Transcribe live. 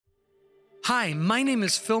Hi, my name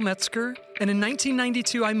is Phil Metzger, and in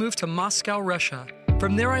 1992 I moved to Moscow, Russia.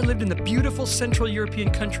 From there I lived in the beautiful Central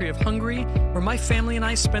European country of Hungary, where my family and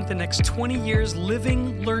I spent the next 20 years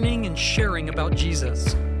living, learning, and sharing about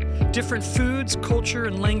Jesus. Different foods, culture,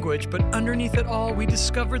 and language, but underneath it all, we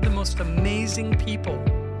discovered the most amazing people.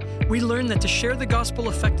 We learned that to share the gospel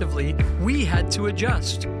effectively, we had to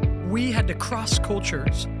adjust. We had to cross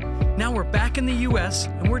cultures. Now we're back in the U.S.,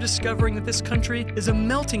 and we're discovering that this country is a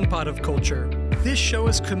melting pot of culture. This show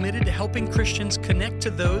is committed to helping Christians connect to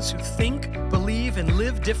those who think, believe, and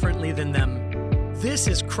live differently than them. This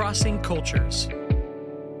is Crossing Cultures.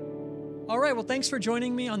 All right, well, thanks for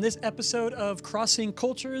joining me on this episode of Crossing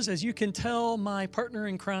Cultures. As you can tell, my partner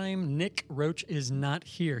in crime, Nick Roach, is not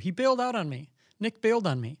here. He bailed out on me. Nick bailed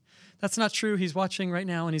on me. That's not true. He's watching right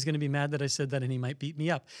now, and he's going to be mad that I said that, and he might beat me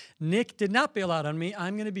up. Nick did not bail out on me.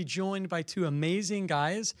 I'm going to be joined by two amazing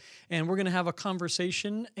guys, and we're going to have a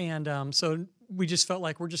conversation. And so we just felt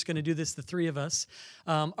like we're just going to do this, the three of us.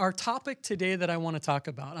 Our topic today that I want to talk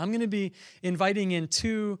about, I'm going to be inviting in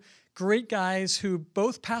two great guys who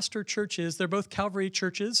both pastor churches. They're both Calvary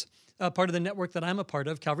churches, part of the network that I'm a part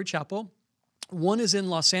of, Calvary Chapel. One is in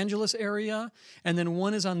Los Angeles area, and then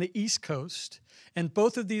one is on the East Coast. And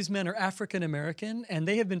both of these men are African American, and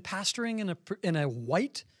they have been pastoring in a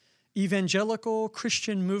white evangelical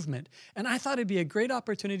Christian movement. And I thought it'd be a great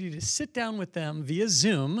opportunity to sit down with them via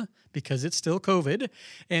Zoom, because it's still COVID,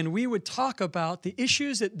 and we would talk about the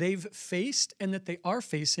issues that they've faced and that they are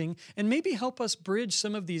facing, and maybe help us bridge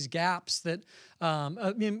some of these gaps that,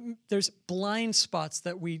 there's blind spots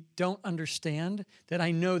that we don't understand that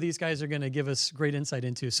I know these guys are going to give us great insight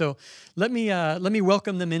into. So let me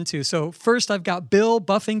welcome them into. So first I've got Bill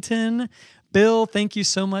Buffington. Bill, thank you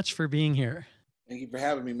so much for being here. Thank you for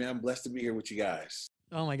having me, man. I'm blessed to be here with you guys.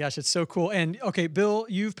 Oh my gosh, it's so cool. And okay, Bill,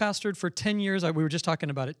 you've pastored for 10 years. We were just talking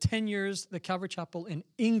about it. 10 years, the Calvary Chapel in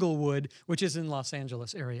Inglewood, which is in Los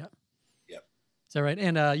Angeles area. Yep. Is that right?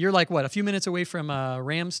 And you're like, what, a few minutes away from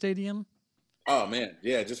Rams Stadium? Oh, man.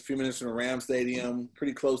 Yeah, just a few minutes from the Rams Stadium,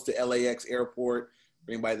 pretty close to LAX Airport.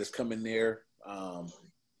 For anybody that's coming there,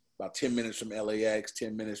 about 10 minutes from LAX,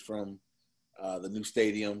 10 minutes from the new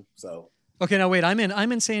stadium. So. Okay, now wait, I'm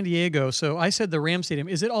in San Diego, so I said the Rams Stadium.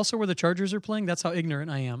 Is it also where the Chargers are playing? That's how ignorant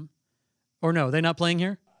I am. Or no, they're not playing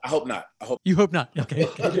here? I hope not. You hope not. Okay.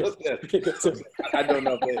 I don't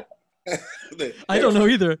know. I don't know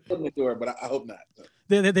either. But I hope not.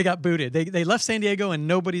 They got booted. They left San Diego, and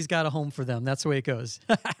nobody's got a home for them. That's the way it goes.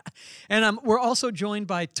 And we're also joined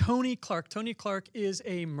by Tony Clark. Tony Clark is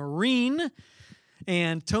a Marine.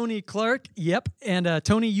 And Tony Clark, yep. And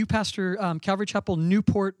Tony, you pastor Calvary Chapel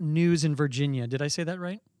Newport News in Virginia. Did I say that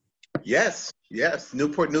right? Yes.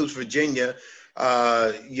 Newport News, Virginia.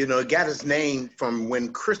 It got its name from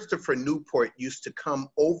when Christopher Newport used to come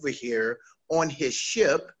over here on his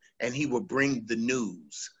ship, and he would bring the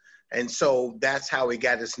news. And so that's how it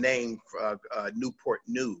got its name, Newport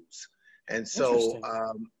News. And so,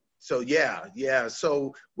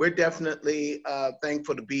 So we're definitely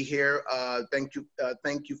thankful to be here. Thank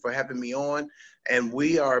you for having me on. And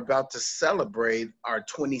we are about to celebrate our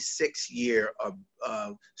 26th year of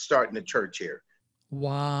starting the church here.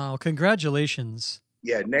 Wow! Congratulations.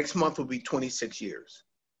 Yeah, next month will be 26 years.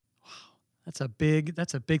 Wow, that's a big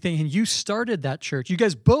thing. And you started that church. You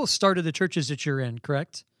guys both started the churches that you're in,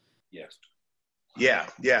 correct? Yes. Yeah.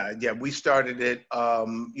 We started it. I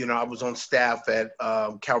was on staff at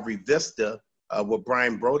Calvary Vista, where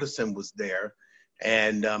Brian Broderson was there.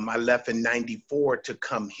 And I left in '94 to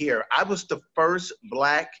come here. I was the first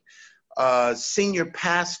Black senior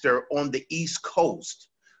pastor on the East Coast.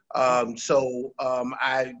 God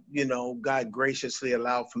graciously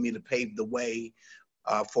allowed for me to pave the way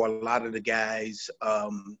for a lot of the guys,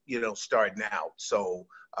 starting out. So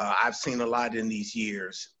I've seen a lot in these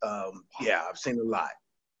years. I've seen a lot.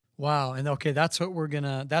 Wow. And okay, that's what we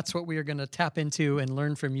are gonna tap into and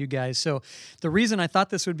learn from you guys. So the reason I thought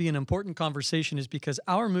this would be an important conversation is because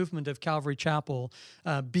our movement of Calvary Chapel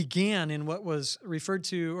began in what was referred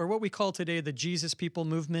to, or what we call today, the Jesus People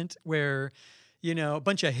movement, where a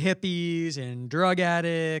bunch of hippies and drug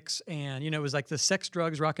addicts, and, it was like the sex,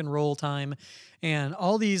 drugs, rock and roll time. And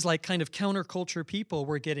all these like kind of counterculture people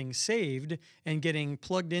were getting saved and getting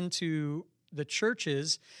plugged into the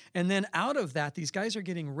churches. And then out of that, these guys are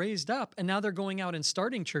getting raised up, and now they're going out and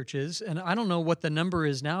starting churches. And I don't know what the number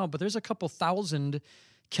is now, but there's a couple thousand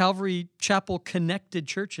Calvary Chapel connected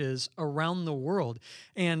churches around the world.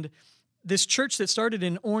 And this church that started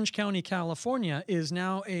in Orange County, California, is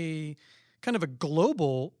now a kind of a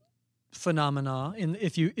global phenomena,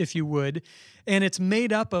 if you would, and it's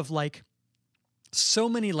made up of like so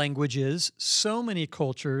many languages, so many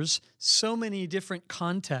cultures, so many different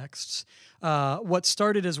contexts. What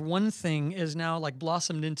started as one thing is now like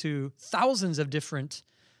blossomed into thousands of different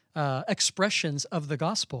expressions of the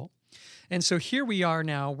gospel. And so here we are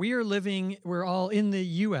now. We're all in the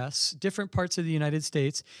U.S., different parts of the United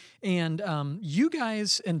States. And you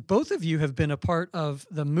guys, and both of you have been a part of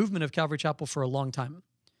the movement of Calvary Chapel for a long time.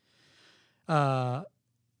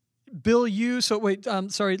 Bill,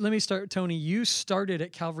 sorry, let me start. Tony, you started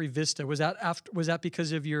at Calvary Vista. Was that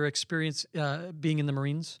because of your experience being in the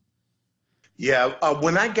Marines? Yeah,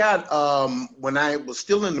 when I was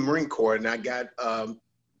still in the Marine Corps and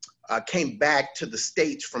I came back to the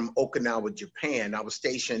States from Okinawa, Japan. I was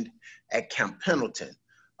stationed at Camp Pendleton.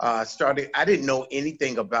 I didn't know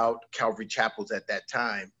anything about Calvary Chapels at that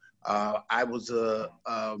time. I was a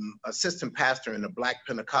assistant pastor in a Black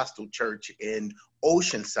Pentecostal church in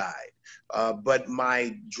Oceanside. But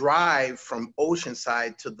my drive from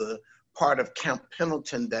Oceanside to the part of Camp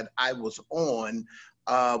Pendleton that I was on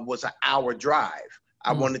was an hour drive.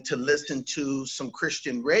 I wanted to listen to some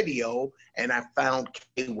Christian radio, and I found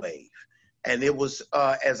K-Wave. And it was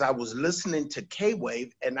as I was listening to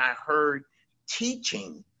K-Wave and I heard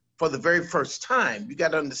teaching for the very first time. You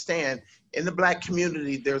got to understand, in the Black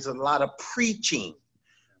community, there's a lot of preaching.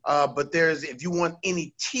 But if you want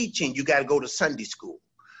any teaching, you got to go to Sunday school.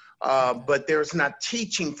 But there's not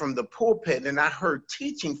teaching from the pulpit. And I heard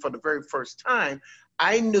teaching for the very first time.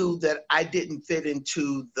 I knew that I didn't fit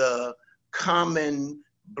into the common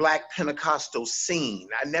Black Pentecostal scene.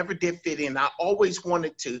 I never did fit in. I always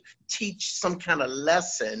wanted to teach some kind of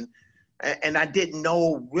lesson, and I didn't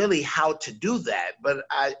know really how to do that, but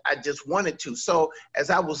I just wanted to. So as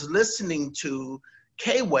I was listening to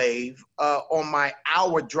K-Wave on my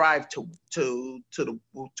hour drive to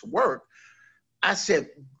work, I said,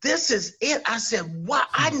 this is it. I said, wow,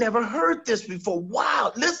 I never heard this before.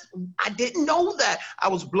 Wow, listen, I didn't know that. I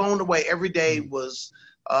was blown away. Every day was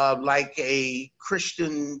like a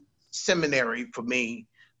Christian seminary for me,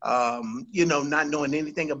 not knowing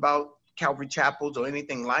anything about Calvary Chapels or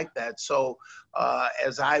anything like that. So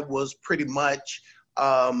as I was pretty much,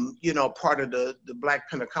 part of the Black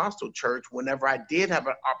Pentecostal church, whenever I did have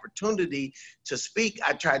an opportunity to speak,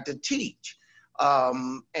 I tried to teach.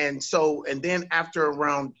 And then after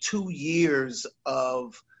around 2 years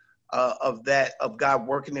of God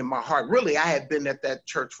working in my heart, really, I had been at that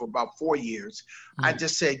church for about 4 years. I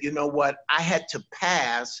just said, you know what, I had to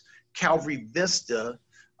pass Calvary Vista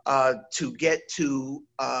to get to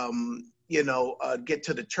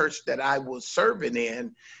the church that I was serving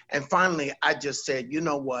in. And finally, I just said, you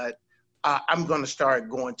know what, I'm going to start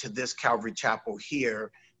going to this Calvary Chapel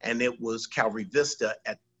here. And it was Calvary Vista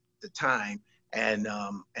at the time. And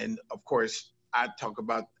of course, I talk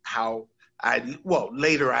about how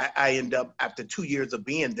later I end up, after 2 years of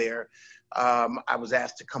being there, I was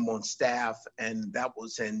asked to come on staff, and that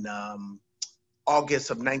was in August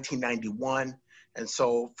of 1991. And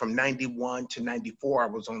so from 91 to 94, I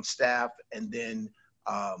was on staff, and then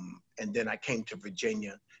I came to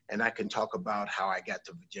Virginia, and I can talk about how I got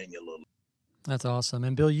to Virginia a little. That's awesome.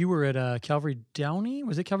 And Bill, you were at Calvary Downey.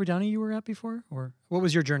 Was it Calvary Downey you were at before, or what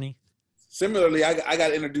was your journey? Similarly, I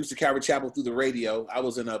got introduced to Calvary Chapel through the radio. I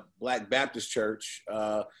was in a Black Baptist church,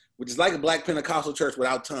 which is like a Black Pentecostal church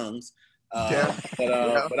without tongues. But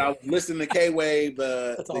I was listening to K-Wave,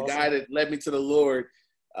 the guy that led me to the Lord.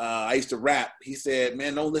 I used to rap. He said,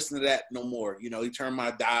 man, don't listen to that no more. He turned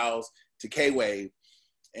my dials to K-Wave.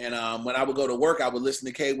 And when I would go to work, I would listen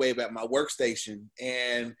to K-Wave at my workstation.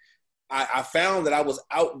 And I found that I was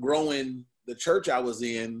outgrowing the church I was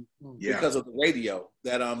in because of the radio,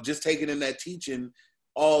 that just taking in that teaching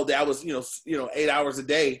all day. I was, 8 hours a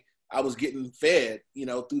day, I was getting fed,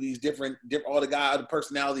 through these different all the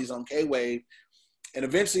personalities on K-Wave. And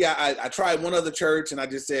eventually I tried one other church, and I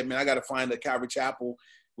just said, man, I got to find a Calvary Chapel.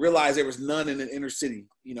 Realized there was none in the inner city,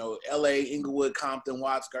 LA, Inglewood, Compton,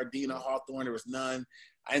 Watts, Gardena, Hawthorne, there was none.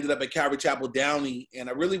 I ended up at Calvary Chapel Downey, and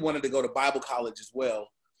I really wanted to go to Bible college as well.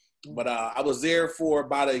 But I was there for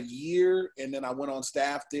about a year, and then I went on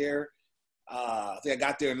staff there. I think I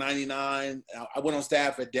got there in 99. I went on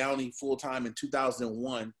staff at Downey full-time in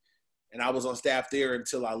 2001, and I was on staff there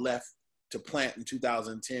until I left to plant in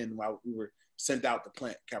 2010 while we were sent out to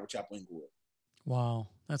plant Calvary Chapel Inglewood. Wow,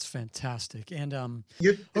 that's fantastic. And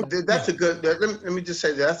that's a good, let me just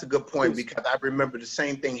say that's a good point, because I remember the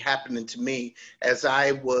same thing happening to me as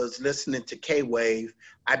I was listening to K-Wave.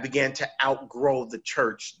 I began to outgrow the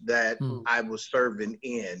church that I was serving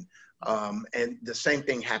in. And the same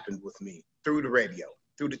thing happened with me through the radio,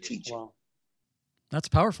 through the teaching. Wow. That's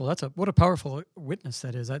powerful. What a powerful witness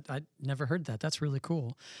that is. I never heard that. That's really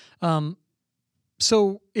cool.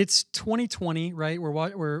 So it's 2020, right?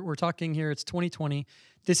 We're talking here. It's 2020.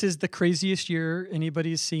 This is the craziest year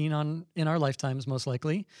anybody's seen in our lifetimes, most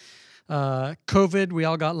likely. COVID, we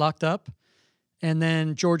all got locked up, and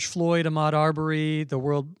then George Floyd, Ahmaud Arbery,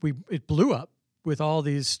 it blew up with all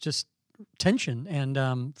these just tension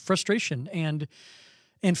and frustration, and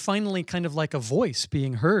finally, kind of like a voice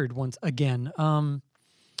being heard once again.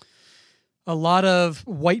 A lot of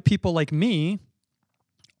white people like me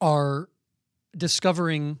are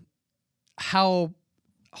discovering how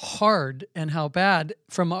hard and how bad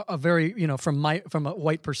from a very, from a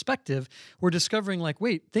white perspective, we're discovering like,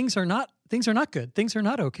 wait, things are not good. Things are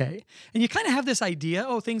not okay. And you kind of have this idea,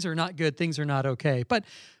 oh, things are not good. Things are not okay. But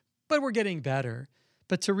we're getting better.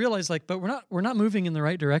 But to realize like, but we're not moving in the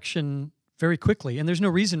right direction very quickly. And there's no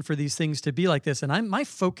reason for these things to be like this. And my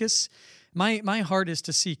focus, my heart is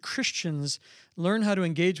to see Christians learn how to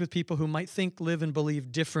engage with people who might think, live, and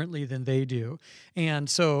believe differently than they do. And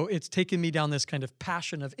so it's taken me down this kind of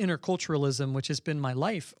passion of interculturalism, which has been my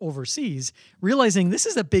life overseas, realizing this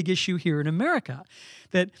is a big issue here in America.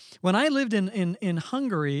 That when I lived in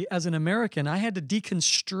Hungary as an American, I had to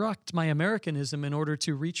deconstruct my Americanism in order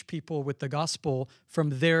to reach people with the gospel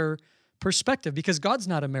from their perspective, because God's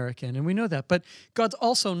not American, and we know that, but God's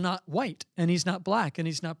also not white, and he's not black, and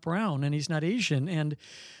he's not brown, and he's not Asian. And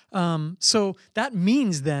so that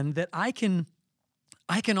means then that I can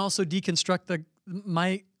also deconstruct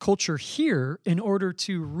my culture here in order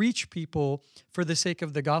to reach people for the sake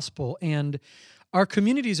of the gospel. And our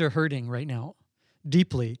communities are hurting right now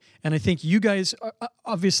deeply. And I think you guys,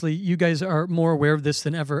 obviously, you guys are more aware of this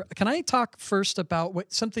than ever. Can I talk first about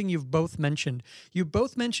something you've both mentioned? You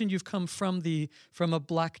both mentioned you've come from a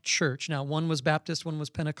black church. Now, one was Baptist, one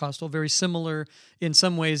was Pentecostal, very similar in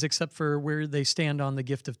some ways, except for where they stand on the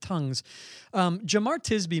gift of tongues. Jemar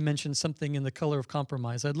Tisby mentioned something in The Color of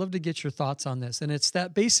Compromise. I'd love to get your thoughts on this. And it's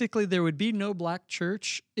that basically there would be no black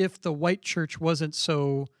church if the white church wasn't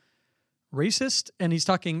so racist, and he's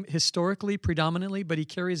talking historically predominantly, but he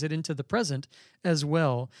carries it into the present as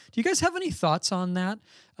well. Do you guys have any thoughts on that?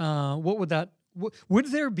 Would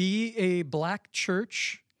there be a black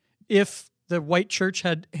church if the white church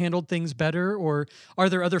had handled things better, or are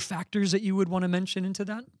there other factors that you would want to mention into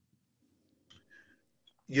that?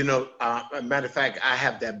 A matter of fact, I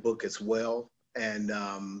have that book as well, and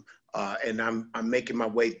I'm making my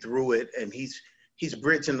way through it, and he's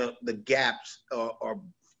bridging the gaps or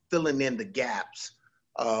filling in the gaps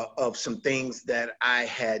of some things that I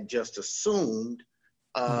had just assumed,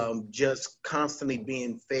 just constantly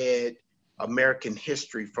being fed American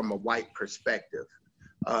history from a white perspective.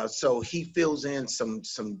 So he fills in some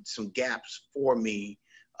gaps for me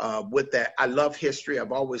with that. I love history.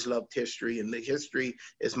 I've always loved history, and the history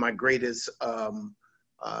is my greatest. I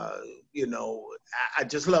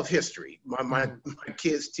just love history. My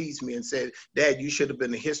kids tease me and said, "Dad, you should have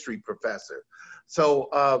been a history professor." So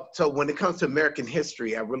when it comes to American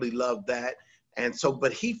history, I really love that. And so,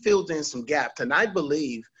 but he filled in some gaps. And I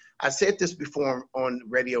believe, I said this before on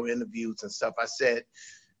radio interviews and stuff, I said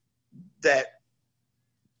that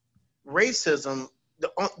racism,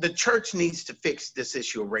 the church needs to fix this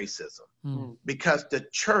issue of racism, because the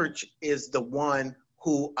church is the one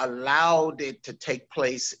who allowed it to take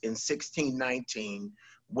place in 1619.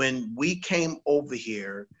 When we came over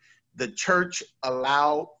here, the church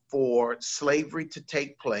allowed for slavery to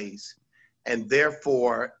take place, and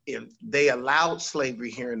therefore, if they allowed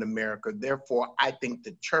slavery here in America, therefore, I think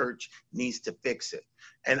the church needs to fix it.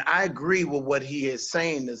 And I agree with what he is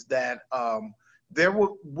saying, is that there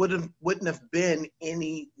wouldn't have been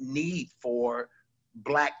any need for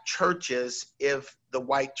black churches if the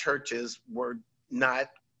white churches were not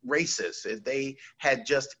racist, if they had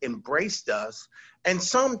just embraced us. And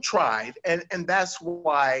some tried, and that's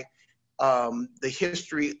why the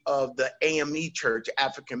history of the AME Church,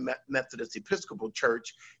 African Methodist Episcopal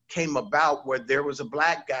Church, came about, where there was a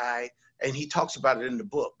black guy, and he talks about it in the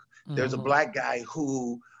book. There's a black guy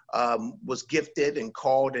who was gifted and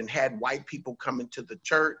called and had white people come into the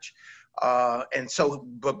church. And so,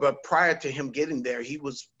 but prior to him getting there, he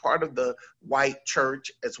was part of the white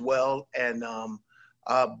church as well. And,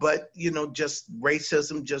 but, just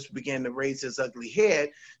racism just began to raise its ugly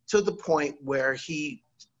head to the point where he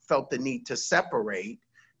felt the need to separate.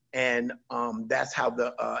 And that's how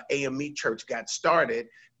the AME Church got started,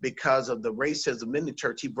 because of the racism in the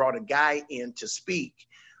church. He brought a guy in to speak,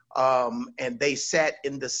 and they sat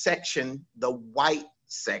in the section, the white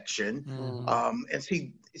section. And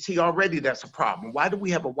see, already that's a problem. Why do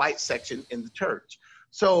we have a white section in the church?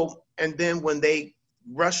 So, and then when they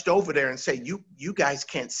rushed over there and said, you guys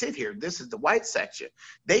can't sit here. This is the white section.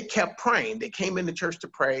 They kept praying. They came into church to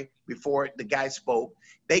pray before the guy spoke.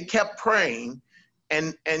 They kept praying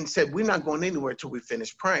and said, we're not going anywhere till we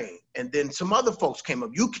finish praying. And then some other folks came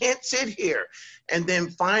up, you can't sit here. And then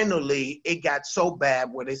finally it got so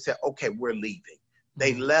bad where they said, okay, we're leaving.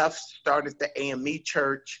 They left, started the AME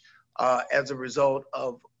church as a result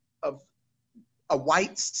of a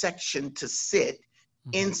white section to sit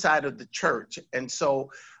inside of the church. And so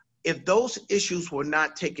if those issues were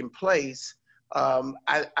not taking place,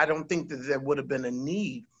 I don't think that there would have been a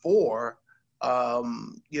need for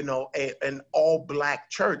an all-black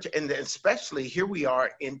church. And especially here we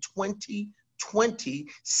are in 2020,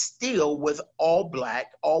 still with all black,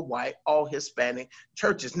 all white, all Hispanic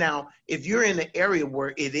churches. Now, if you're in an area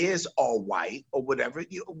where it is all white or whatever,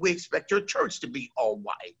 we expect your church to be all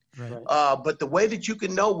white. Right. But the way that you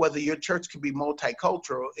can know whether your church can be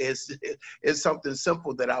multicultural is something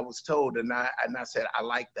simple that I was told, and I said I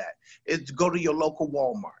like that. It's go to your local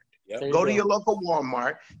Walmart. Yep. Go to your local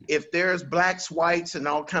Walmart. If there's blacks, whites, and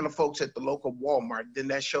all kind of folks at the local Walmart, then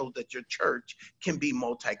that shows that your church can be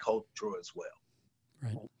multicultural as well.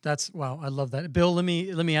 Right. That's wow. I love that. Bill, let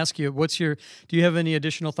me ask you, do you have any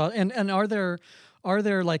additional thought? And are there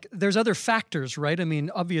like, there's other factors, right? I mean,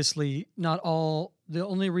 obviously the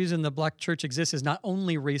only reason the black church exists is not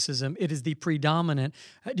only racism, it is the predominant.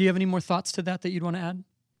 Do you have any more thoughts to that you'd want to add?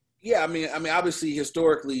 Yeah, I mean, obviously,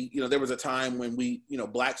 historically, there was a time when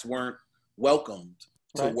blacks weren't welcomed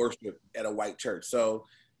to worship at a white church. So,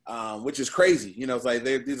 which is crazy. It's like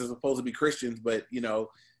these are supposed to be Christians, but the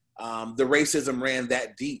racism ran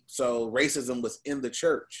that deep. So racism was in the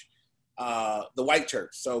church, the white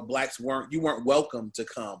church. So blacks weren't welcome to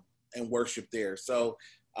come and worship there. So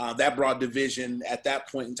that brought division at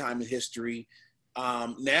that point in time in history.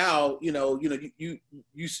 Now,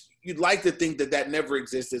 you'd like to think that never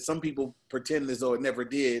existed. Some people pretend as though it never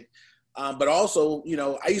did. But also,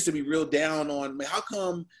 I used to be real down on, how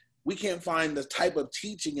come we can't find the type of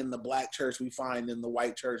teaching in the black church we find in the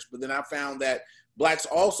white church? But then I found that blacks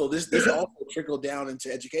also, this also trickled down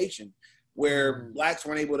into education, where blacks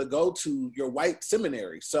weren't able to go to your white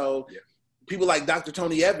seminary. So people like Dr.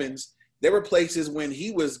 Tony Evans, there were places when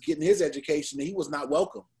he was getting his education that he was not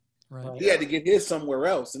welcome. Right. He had to get his somewhere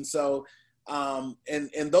else. And so,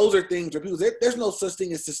 and those are things where people say, there's no such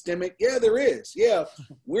thing as systemic. Yeah, there is. Yeah.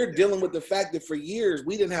 We're dealing with the fact that for years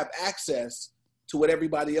we didn't have access to what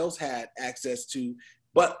everybody else had access to,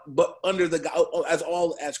 but under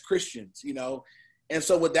as Christians, And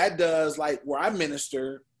so what that does, like where I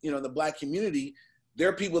minister, the black community, there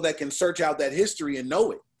are people that can search out that history and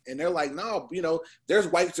know it. And they're like, no, there's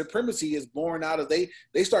white supremacy is born out of, they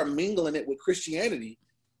start mingling it with Christianity.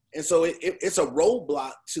 And so it's a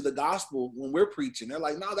roadblock to the gospel when we're preaching. They're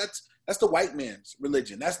like, no, that's the white man's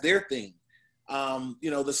religion. That's their thing.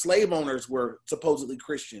 The slave owners were supposedly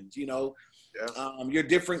Christians, your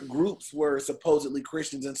different groups were supposedly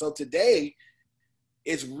Christians. And so today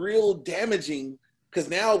it's real damaging because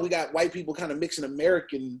now we got white people kind of mixing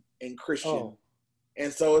American and Christian. Oh.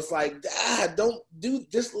 And so it's like,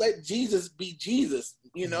 just let Jesus be Jesus,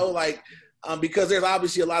 because there's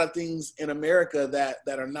obviously a lot of things in America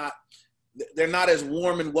that are not, they're not as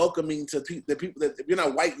warm and welcoming to the people that, if you're not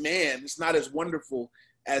a white man, it's not as wonderful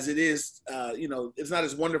as it is, it's not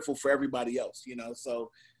as wonderful for everybody else,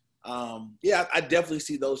 So, I definitely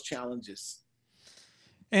see those challenges.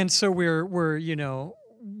 And so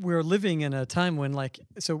we're living in a time when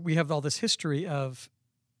so we have all this history of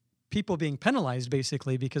people being penalized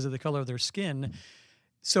basically because of the color of their skin.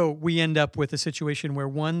 So we end up with a situation where,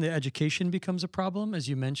 one, the education becomes a problem, as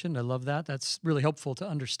you mentioned. I love that. That's really helpful to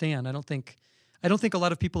understand. I don't think a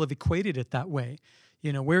lot of people have equated it that way.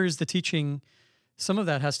 Where is the teaching? Some of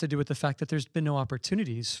that has to do with the fact that there's been no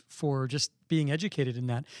opportunities for just being educated in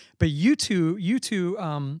that. But you two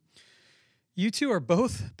are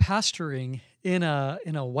both pastoring in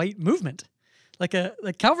a white movement. Like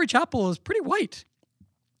Calvary Chapel is pretty white.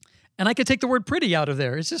 And I could take the word pretty out of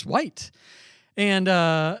there. It's just white. And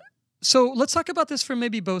so let's talk about this from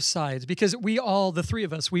maybe both sides, because the three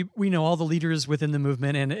of us, we know all the leaders within the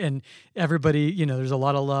movement, and everybody, there's a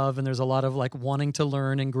lot of love and there's a lot of wanting to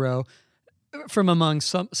learn and grow from among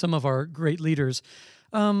some of our great leaders.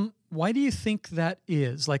 Why do you think that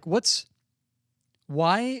is?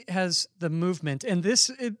 Why has the movement, and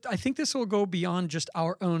I think this will go beyond just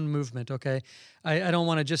our own movement, okay? I don't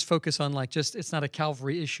want to just focus on it's not a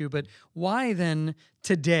Calvary issue, but why then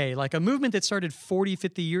today, a movement that started 40,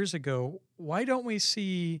 50 years ago, why don't we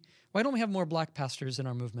have more black pastors in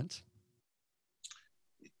our movement?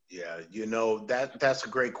 Yeah, that's a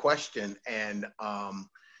great question. And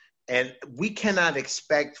And we cannot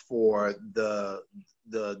expect for the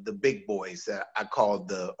big boys that I call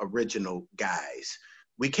the original guys.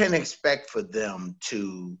 We can't expect for them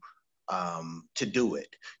to do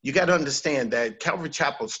it. You got to understand that Calvary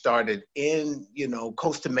Chapel started in,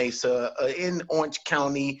 Costa Mesa, in Orange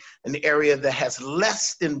County, an area that has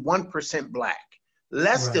less than 1% Black,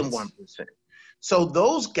 less than 1%. So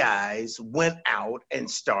those guys went out and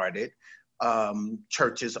started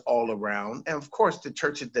churches all around. And of course, the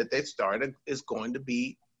churches that they started is going to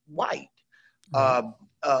be white. And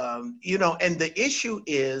the issue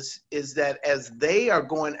is that as they are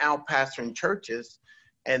going out pastoring churches,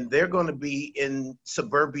 and they're going to be in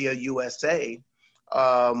suburbia USA,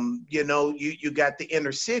 you got the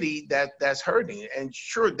inner city that's hurting. And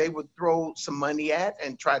sure, they would throw some money at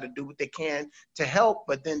and try to do what they can to help,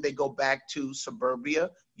 but then they go back to suburbia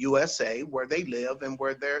USA where they live and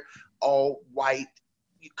where their all white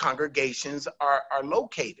congregations are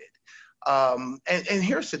located. And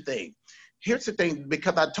here's the thing.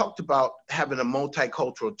 Because I talked about having a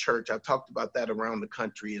multicultural church, I talked about that around the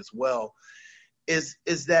country as well,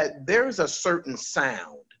 is that there's a certain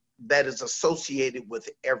sound that is associated with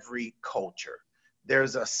every culture.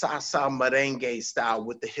 There's a salsa merengue style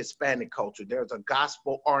with the Hispanic culture. There's a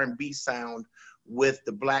gospel R&B sound with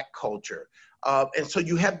the Black culture. And so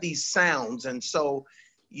you have these sounds. And so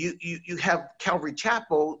you have Calvary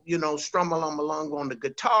Chapel, strum along on the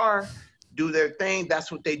guitar, do their thing.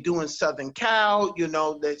 That's what they do in Southern Cal,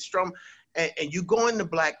 they strum. And you go in the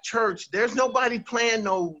Black church, there's nobody playing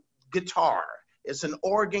no guitar. It's an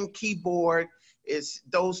organ, keyboard, it's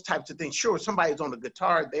those types of things. Sure, somebody's on the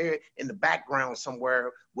guitar there in the background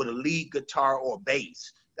somewhere with a lead guitar or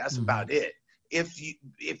bass. That's about it. If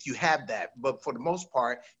you have that, but for the most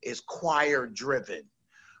part, it's choir driven.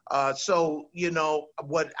 So,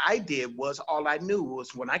 what I did was, all I knew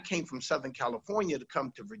was when I came from Southern California to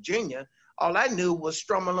come to Virginia, all I knew was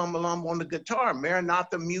strum alum on the guitar,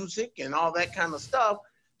 Maranatha music and all that kind of stuff.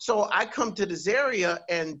 So I come to this area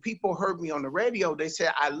and people heard me on the radio. They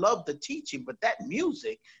said, I love the teaching, but that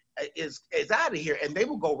music is out of here. And they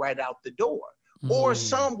would go right out the door. Or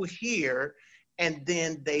some would hear and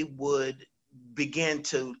then they would begin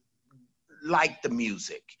to like the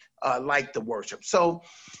music, like the worship. So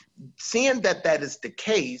seeing that is the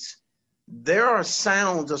case, there are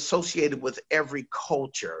sounds associated with every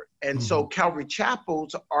culture. And so Calvary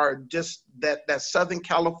Chapels are just that Southern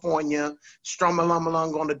California, strum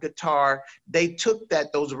along on the guitar. They took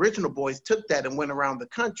that, those original boys took that and went around the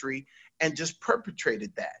country and just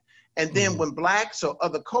perpetrated that. And then when Blacks or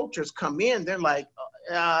other cultures come in, they're like,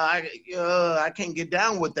 I can't get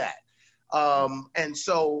down with that. And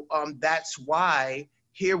so that's why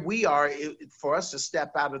here we are, for us to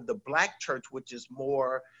step out of the Black church, which is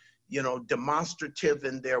more, demonstrative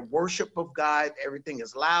in their worship of God. Everything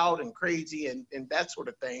is loud and crazy and that sort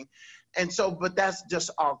of thing. And so, but that's just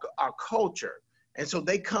our culture. And so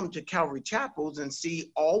they come to Calvary Chapels and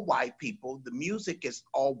see all white people. The music is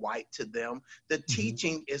all white to them. The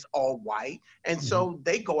teaching is all white. And so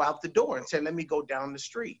they go out the door and say, let me go down the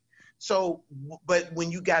street. So, but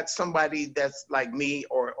when you got somebody that's like me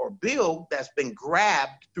or Bill that's been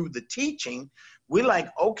grabbed through the teaching, we're like,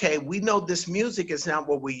 okay, we know this music is not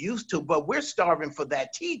what we used to, but we're starving for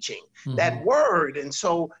that teaching, that word. And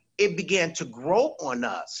so it began to grow on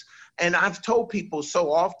us. And I've told people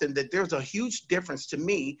so often that there's a huge difference to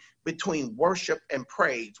me between worship and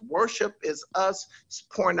praise. Worship is us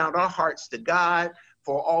pouring out our hearts to God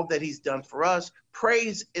for all that he's done for us.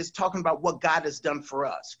 Praise is talking about what God has done for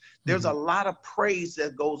us. There's a lot of praise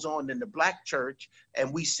that goes on in the Black church,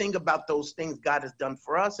 and we sing about those things God has done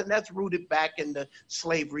for us, and that's rooted back in the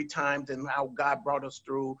slavery times and how God brought us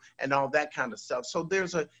through and all that kind of stuff. So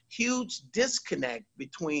there's a huge disconnect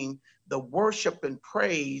between the worship and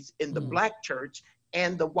praise in the Black church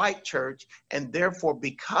and the white church, and therefore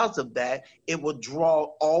because of that, it will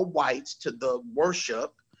draw all whites to the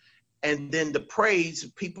worship. And then the praise,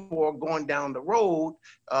 people are going down the road,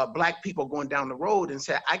 Black people going down the road and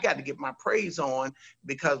say, I got to get my praise on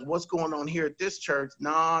because what's going on here at this church?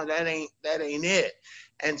 No, that ain't it.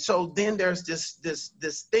 And so then there's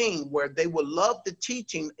this thing where they will love the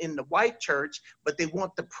teaching in the white church, but they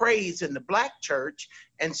want the praise in the Black church.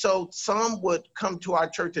 And so some would come to our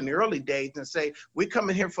church in the early days and say, we're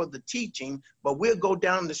coming here for the teaching, but we'll go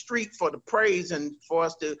down the street for the praise and for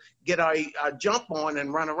us to get our jump on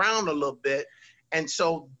and run around a little bit. And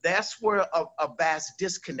so that's where a vast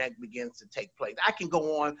disconnect begins to take place. I can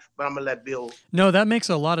go on, but I'm gonna let Bill. No, that makes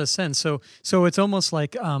a lot of sense. So it's almost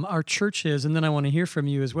like our churches, and then I want to hear from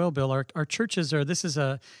you as well, Bill. Our churches are, this is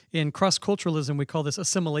in cross-culturalism, we call this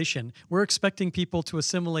assimilation. We're expecting people to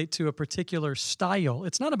assimilate to a particular style.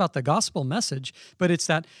 It's not about the gospel message, but it's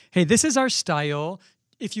that, hey, this is our style.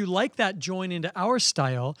 If you like that, join into our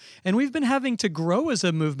style. And we've been having to grow as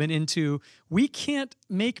a movement into, we can't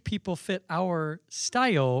make people fit our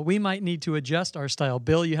style. We might need to adjust our style.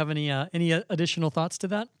 Bill, you have any additional thoughts to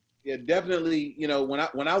that? Yeah, definitely.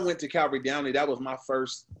 When I went to Calvary Downey, that was my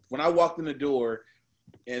first, when I walked in the door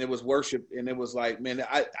and it was worship and it was like, man,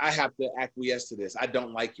 I have to acquiesce to this. I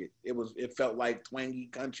don't like it. It felt like twangy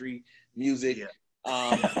country music. Yeah.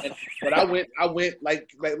 But I went like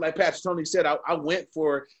Pastor Tony said, I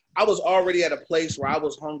was already at a place where I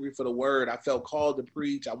was hungry for the word. I felt called to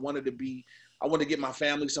preach. I wanted to get my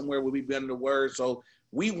family somewhere where we've been in the word. So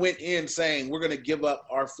we went in saying, we're going to give up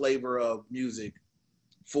our flavor of music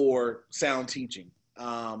for sound teaching.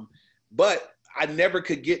 But I never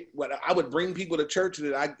could get what I would bring people to church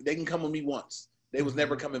that they can come with me once. They was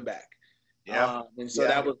never coming back. Yeah. And so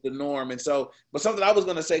that was the norm. And so, but something I was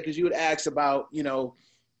going to say, because you had asked about,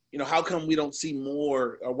 how come we don't see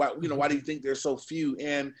more, or why do you think there's so few?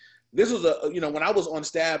 And this was when I was on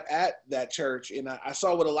staff at that church, and I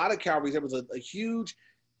saw with a lot of Calvaries, there was a huge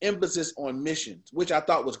emphasis on missions, which I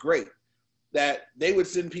thought was great, that they would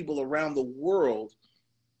send people around the world.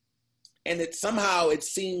 And it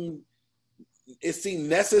seemed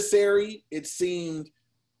necessary. It seemed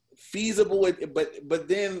feasible. But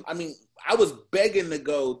then, I mean, I was begging to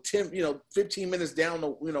go 15 minutes down the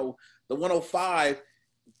 105,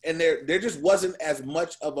 and there just wasn't as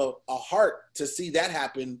much of a heart to see that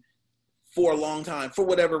happen for a long time, for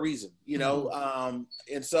whatever reason,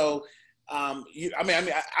 and so I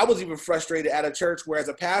was even frustrated at a church where, as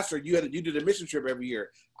a pastor, you did a mission trip every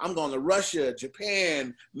year. I'm going to Russia,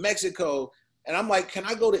 Japan, Mexico, and I'm like, can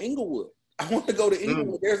I go to Inglewood? I want to go to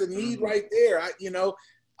Inglewood. There's a need right there,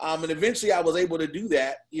 and eventually I was able to do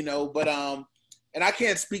that, but and I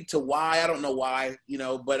can't speak to why. I don't know why,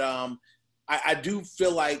 but I do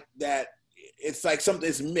feel like that it's like something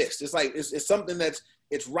is missed. It's like it's something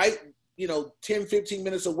it's right, 10, 15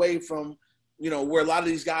 minutes away from, where a lot of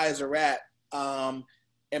these guys are at.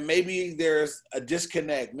 And maybe there's a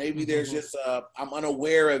disconnect. Maybe there's just I'm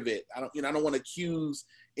unaware of it. I don't want to accuse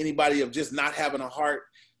anybody of just not having a heart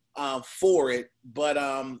for it, but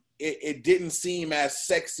it didn't seem as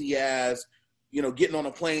sexy as, getting on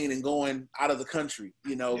a plane and going out of the country,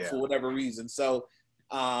 for whatever reason. So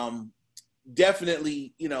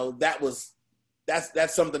definitely,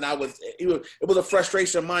 that's something it was a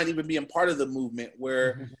frustration of mine, even being part of the movement,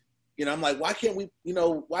 where, I'm like, why can't we,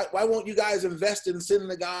 why won't you guys invest in sending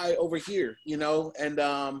the guy over here, and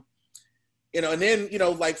then,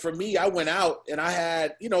 like for me, I went out and I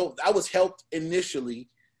had, I was helped initially.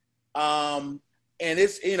 And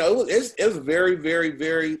it was very, very,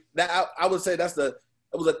 very, I would say it was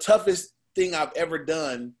the toughest thing I've ever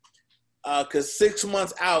done. 'Cause 6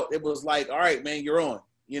 months out, it was like, all right, man, you're on,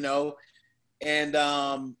 and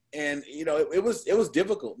it was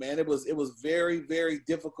difficult, man. It was very, very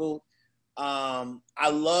difficult. I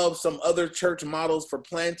love some other church models for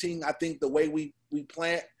planting. I think the way we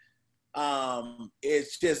plant,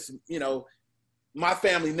 it's just, my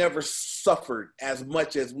family never suffered as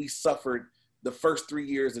much as we suffered the first 3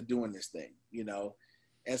 years of doing this thing,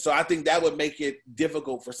 And so I think that would make it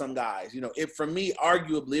difficult for some guys. For me,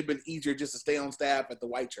 arguably, it'd been easier just to stay on staff at the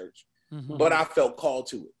white church, but I felt called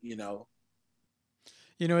to it,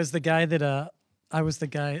 As the guy that I was the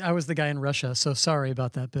guy in Russia. So sorry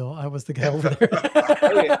about that, Bill. I was the guy over there.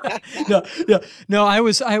 No.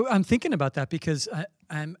 I'm thinking about that because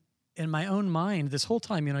I'm in my own mind this whole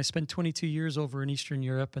time. I spent 22 years over in Eastern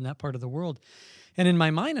Europe and that part of the world. And in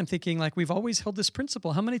my mind, I'm thinking, like, we've always held this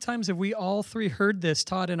principle. How many times have we all three heard this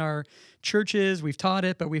taught in our churches? We've taught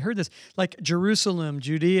it, but we heard this, like, Jerusalem,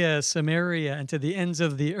 Judea, Samaria, and to the ends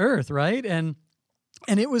of the earth, right? And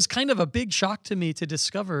it was kind of a big shock to me to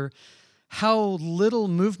discover how little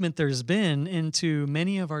movement there's been into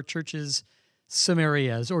many of our churches'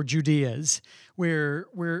 Samarias or Judeas, where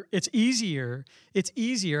it's easier,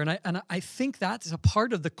 and I think that's a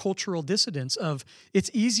part of the cultural dissidence of, it's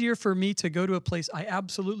easier for me to go to a place I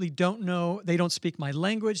absolutely don't know, they don't speak my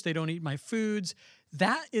language, they don't eat my foods.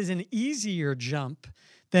 That is an easier jump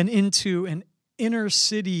than into an inner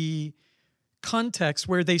city context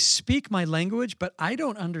where they speak my language, but I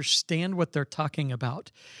don't understand what they're talking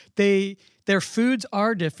about. Their foods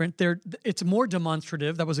are different. It's more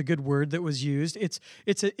demonstrative. That was a good word that was used. It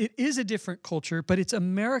is a different culture, but it's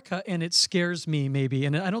America, and it scares me maybe.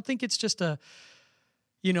 And I don't think it's just I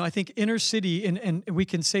think inner city, and we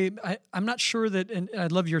can say, I'm not sure that, and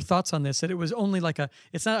I'd love your thoughts on this, that it was only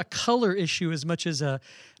it's not a color issue as much as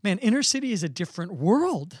inner city is a different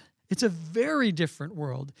world. It's a very different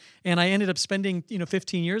world. And I ended up spending,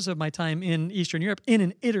 15 years of my time in Eastern Europe in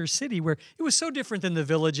an inner city where it was so different than the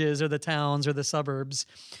villages or the towns or the suburbs.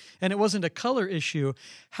 And it wasn't a color issue.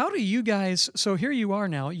 How do you guys, so here you are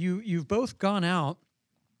now, you've both gone out,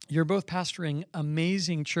 you're both pastoring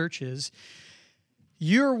amazing churches.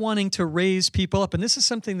 You're wanting to raise people up, and this is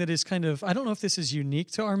something that is kind of, I don't know if this is unique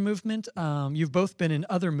to our movement. You've both been in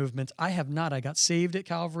other movements. I have not. I got saved at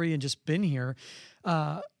Calvary and just been here.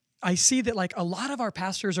 I see that a lot of our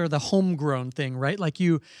pastors are the homegrown thing, right? Like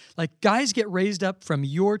guys get raised up from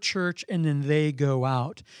your church and then they go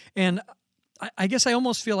out. And I guess I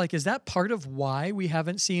almost feel like, is that part of why we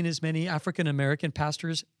haven't seen as many African-American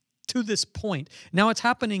pastors to this point? Now it's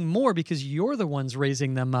happening more because you're the ones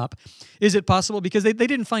raising them up. Is it possible because they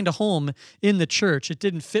didn't find a home in the church? It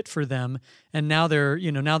didn't fit for them. And now they're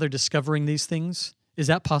discovering these things. Is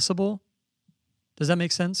that possible? Does that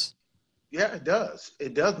make sense? Yeah, it does.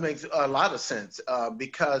 It does make a lot of sense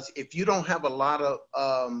because if you don't have a lot of,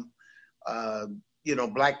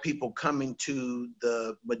 Black people coming to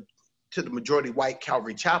the majority white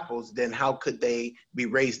Calvary chapels, then how could they be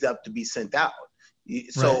raised up to be sent out?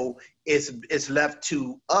 So right. It's left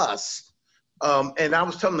to us. And I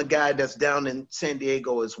was telling the guy that's down in San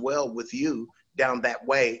Diego as well with you down that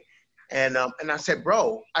way. And I said,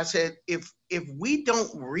 bro, if we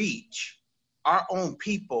don't reach our own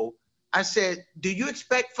people, I said, do you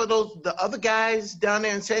expect for the other guys down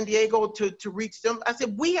there in San Diego to reach them? I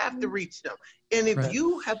said, we have to reach them. And if right.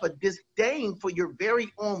 you have a disdain for your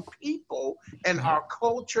very own people and our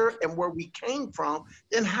culture and where we came from,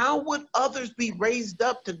 then how would others be raised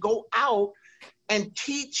up to go out and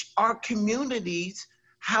teach our communities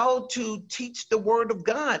how to teach the word of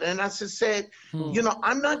God? And I just said,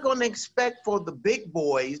 I'm not going to expect for the big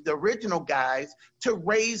boys, the original guys, to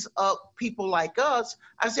raise up people like us.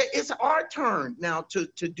 I said, it's our turn now to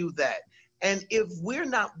do that. And if we're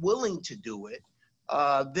not willing to do it,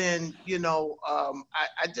 then,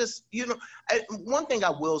 one thing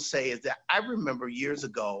I will say is that I remember years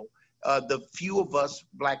ago, the few of us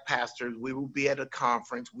Black pastors, we would be at a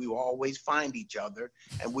conference, we will always find each other,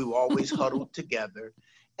 and we will always huddle together.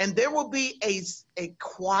 And there will be a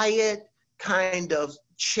quiet kind of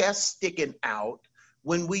chest sticking out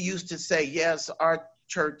when we used to say, yes, our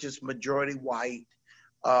church is majority white.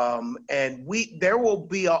 And there will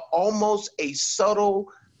be almost a subtle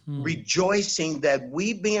rejoicing that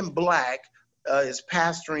we being Black is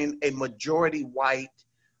pastoring a majority white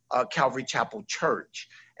Calvary Chapel church.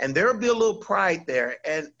 And there will be a little pride there.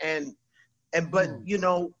 But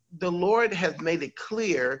the Lord has made it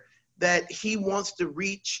clear that he wants to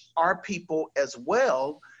reach our people as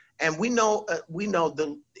well. And we know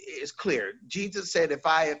it's clear. Jesus said, if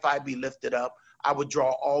I be lifted up, I would draw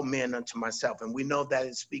all men unto myself. And we know that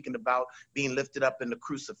is speaking about being lifted up in the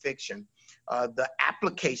crucifixion. The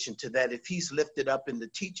application to that, if he's lifted up in the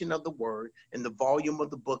teaching of the word, in the volume of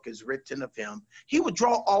the book is written of him, he would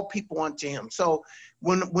draw all people unto him. So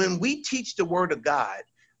when we teach the word of God,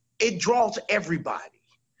 it draws everybody.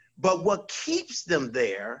 But what keeps them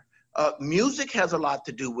there, music has a lot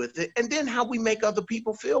to do with it, and then how we make other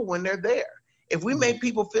people feel when they're there. If we make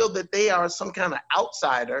people feel that they are some kind of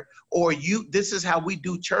outsider, or this is how we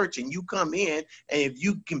do church, and you come in, and if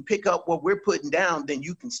you can pick up what we're putting down, then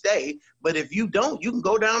you can stay. But if you don't, you can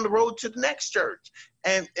go down the road to the next church.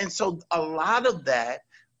 And so a lot of that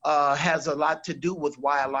has a lot to do with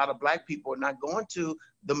why a lot of Black people are not going to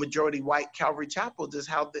the majority white Calvary chapels, is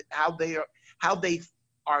how they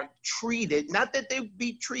are treated. Not that they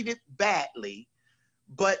be treated badly,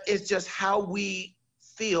 but it's just how we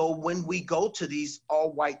feel when we go to these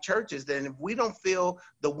all white churches. Then if we don't feel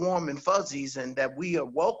the warm and fuzzies and that we are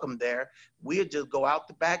welcome there, we'll just go out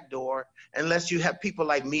the back door, unless you have people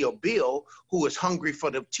like me or Bill who is hungry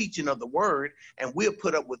for the teaching of the word, and we'll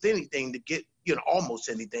put up with anything to get, almost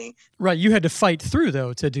anything. Right. You had to fight through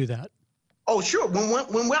though to do that. Oh, sure.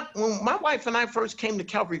 When my wife and I first came to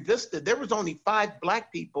Calvary Vista, there was only 5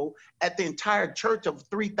 Black people at the entire church of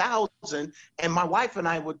 3,000, and my wife and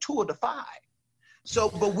I were 2 of the 5. So,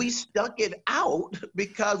 but we stuck it out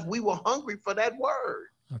because we were hungry for that word.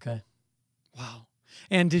 Okay. Wow.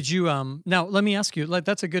 And did you, now let me ask you, like,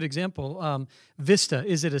 that's a good example. Vista,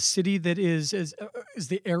 is it a city that is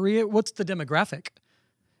the area, what's the demographic?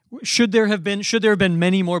 Should there have been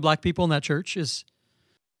many more Black people in that church?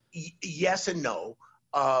 Yes and no.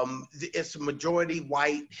 It's a majority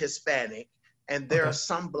white, Hispanic, and there are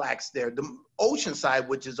some Blacks there. The Oceanside,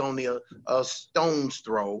 which is only a stone's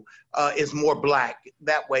throw, is more Black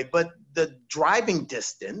that way. But the driving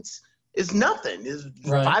distance is nothing. It's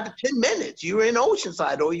 5 to 10 minutes. You're in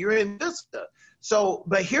Oceanside or you're in Vista. So,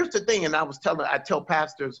 but here's the thing, and I tell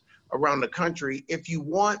pastors around the country, if you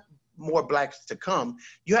want more Blacks to come,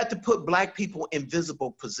 you have to put Black people in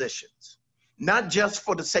visible positions. Not just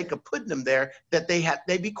for the sake of putting them there, that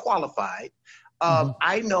they be qualified.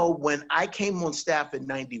 I know when I came on staff in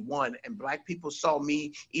 91 and Black people saw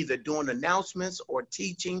me either doing announcements or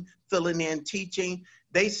teaching, filling in teaching,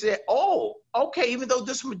 they said, oh, okay, even though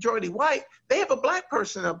this is majority white, they have a Black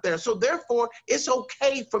person up there. So therefore, it's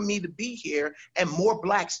okay for me to be here. And more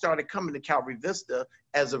Blacks started coming to Calvary Vista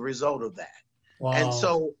as a result of that. Wow. And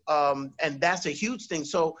so, and that's a huge thing.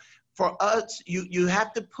 So for us, you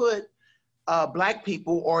have to put Black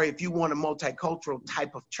people, or if you want a multicultural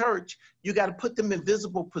type of church, you got to put them in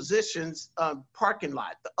visible positions, parking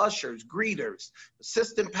lot, the ushers, greeters,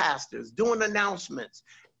 assistant pastors, doing announcements.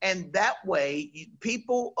 And that way,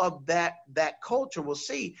 people of that culture will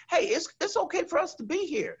see, hey, it's okay for us to be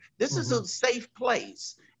here. This is a safe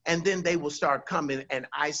place. And then they will start coming, and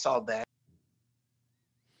I saw that.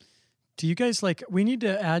 Do you guys we need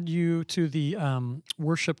to add you to the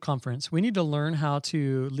worship conference. We need to learn how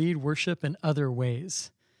to lead worship in other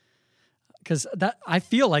ways. Because I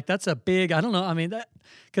feel like that's a big, I don't know, I mean,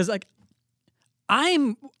 because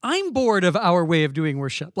I'm bored of our way of doing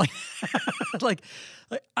worship. I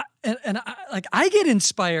get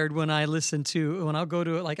inspired when I'll go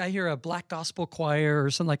to I hear a Black gospel choir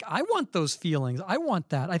or something. I want those feelings. I want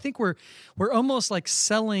that. I think we're almost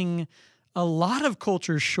selling a lot of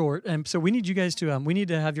cultures short, and so we need you guys to we need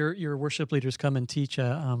to have your worship leaders come and teach.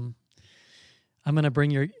 I'm going to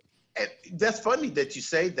bring your. That's funny that you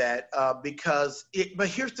say that because but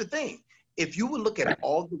here's the thing: if you would look at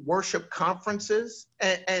all the worship conferences,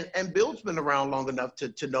 and Bill's been around long enough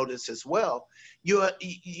to know this as well. You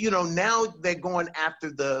know now they're going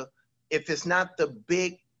after if it's not the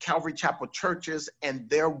big Calvary Chapel churches and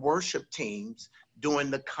their worship teams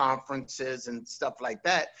doing the conferences and stuff like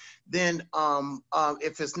that, then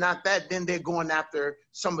if it's not that, then they're going after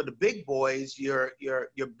some of the big boys, your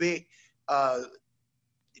big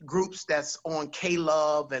groups that's on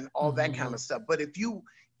K-Love and all that kind of stuff. But if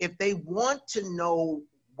they want to know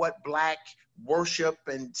what Black worship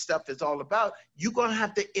and stuff is all about, you're going to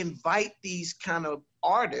have to invite these kind of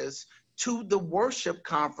artists to the worship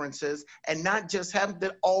conferences and not just have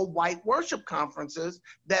the all-white worship conferences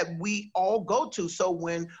that we all go to. So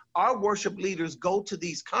when our worship leaders go to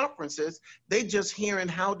these conferences, they just hearing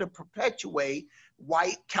how to perpetuate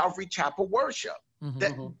white Calvary Chapel worship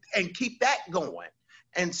and keep that going.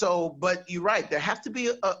 And so, but you're right, there has to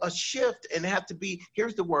be a shift, and it has to be,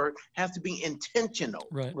 here's the word, has to be intentional.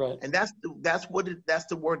 Right. And that's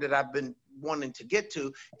the word that I've been wanting to get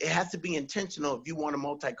to. It has to be intentional. If you want a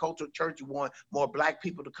multicultural church, you want more Black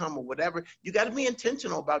people to come or whatever, you got to be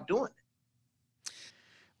intentional about doing it.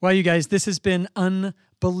 Well, you guys, this has been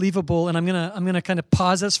unbelievable, and I'm gonna kind of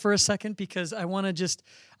pause us for a second because I want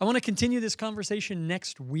to continue this conversation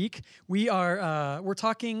next week. We're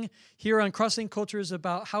talking here on Crossing Cultures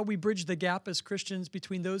about how we bridge the gap as Christians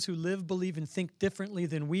between those who live, believe, and think differently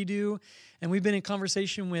than we do. And we've been in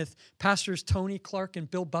conversation with Pastors Tony Clark and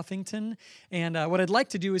Bill Buffington. And what I'd like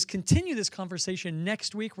to do is continue this conversation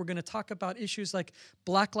next week. We're going to talk about issues like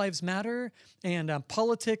Black Lives Matter and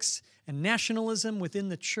politics and nationalism within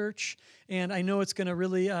the church. And I know it's going to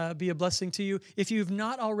really be a blessing to you. If you've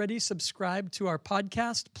not already subscribed to our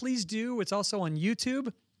podcast, please do. It's also on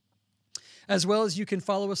YouTube, as well as you can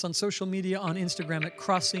follow us on social media on Instagram at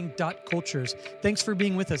crossing.cultures. Thanks for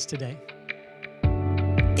being with us today.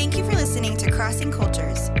 Thank you for listening to Crossing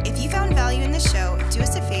Cultures. If you found value in the show, do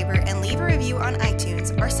us a favor and leave a review on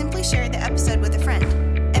iTunes or simply share the episode with a friend.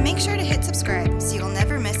 And make sure to hit subscribe.